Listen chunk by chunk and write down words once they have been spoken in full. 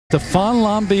Stéphane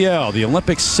Lambiel, the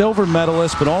Olympic silver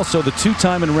medalist, but also the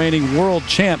two-time and reigning world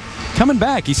champ, coming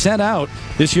back. He sat out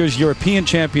this year's European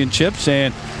Championships,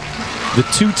 and the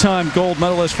two-time gold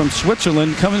medalist from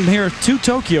Switzerland coming here to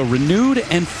Tokyo, renewed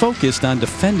and focused on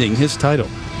defending his title.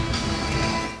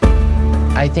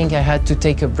 I think I had to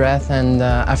take a breath, and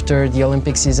after the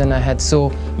Olympic season I had so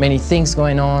many things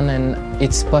going on, and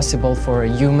it's possible for a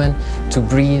human to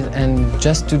breathe and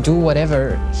just to do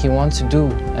whatever he wants to do,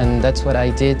 and that's what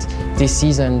I did this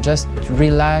season. Just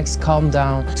relax, calm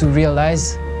down, to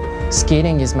realize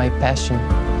skating is my passion.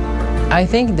 I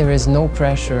think there is no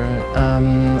pressure.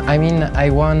 I mean,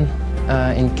 I won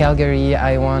in Calgary,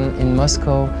 I won in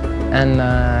Moscow, and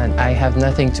I have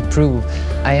nothing to prove.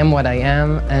 I am what I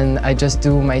am, and I just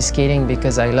do my skating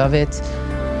because I love it.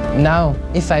 Now,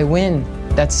 if I win,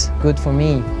 that's good for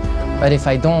me. But if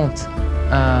I don't,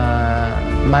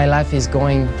 my life is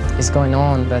going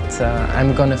on. But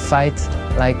I'm gonna fight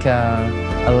like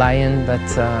a lion. But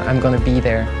I'm gonna be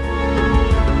there.